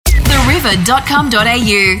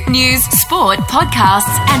theriver.com.au. News, sport,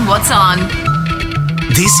 podcasts and what's on.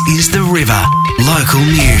 This is The River. Local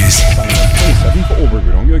news. 27 for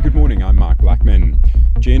Albury-Wodonga. Good morning, I'm Mark Blackman.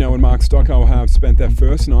 Gino and Mark Stockwell have spent their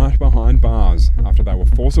first night behind bars after they were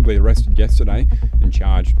forcibly arrested yesterday and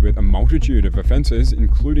charged with a multitude of offences,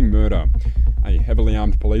 including murder. A heavily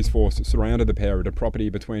armed police force surrounded the pair at a property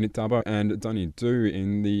between Dubbo and Dunedoo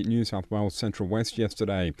in the New South Wales Central West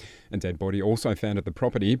yesterday. A dead body also found at the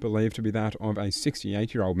property, believed to be that of a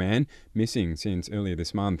 68-year-old man, missing since earlier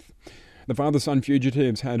this month. The father-son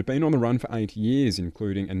fugitives had been on the run for 8 years,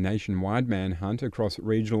 including a nationwide manhunt across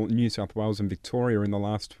regional New South Wales and Victoria in the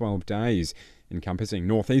last 12 days, encompassing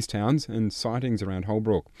northeast towns and sightings around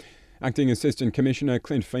Holbrook. Acting Assistant Commissioner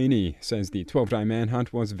Clint Feeney says the 12-day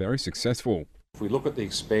manhunt was very successful. If we look at the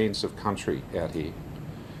expanse of country out here,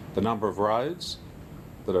 the number of roads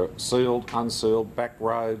that are sealed, unsealed, back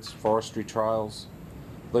roads, forestry trails,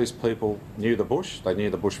 these people knew the bush, they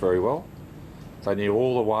knew the bush very well. They knew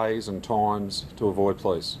all the ways and times to avoid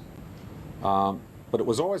police. But it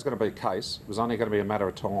was always going to be a case. It was only going to be a matter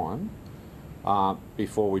of time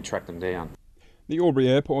before we tracked them down. The Albury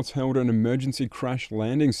Airport's held an emergency crash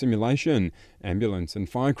landing simulation. Ambulance and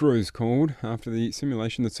fire crews called after the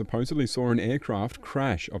simulation that supposedly saw an aircraft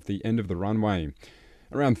crash off the end of the runway.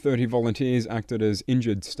 Around 30 volunteers acted as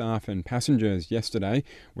injured staff and passengers yesterday,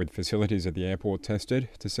 with facilities at the airport tested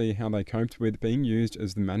to see how they coped with being used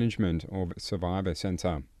as the management of Survivor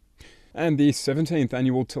Centre. And the 17th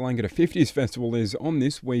annual Toolangatta 50s Festival is on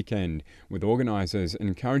this weekend, with organisers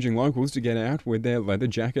encouraging locals to get out with their leather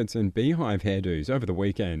jackets and beehive hairdos over the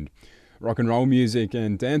weekend. Rock and roll music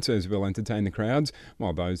and dancers will entertain the crowds,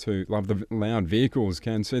 while those who love the loud vehicles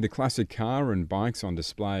can see the classic car and bikes on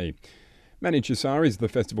display. Manny Chisari is the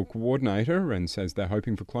festival coordinator and says they're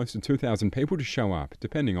hoping for close to 2,000 people to show up,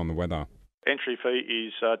 depending on the weather. Entry fee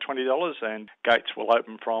is $20 and gates will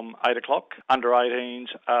open from 8 o'clock. Under 18s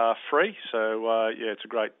are free, so it's a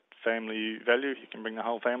great family value. You can bring the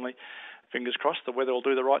whole family. Fingers crossed the weather will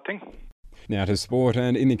do the right thing. Now to sport,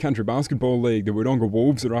 and in the Country Basketball League, the Wodonga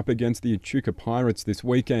Wolves are up against the Echuca Pirates this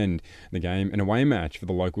weekend. The game an away match for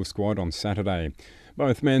the local squad on Saturday.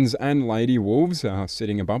 Both men's and lady Wolves are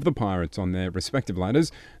sitting above the Pirates on their respective ladders.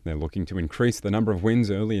 They're looking to increase the number of wins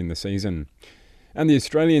early in the season. And the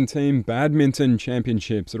Australian Team Badminton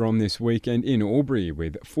Championships are on this weekend in Albury,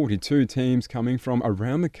 with 42 teams coming from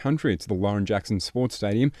around the country to the Lauren Jackson Sports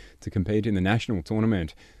Stadium to compete in the national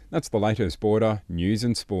tournament. That's the latest Border News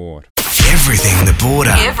and Sport. Everything the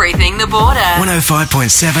Border. Everything the border.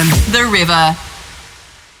 105.7 The River.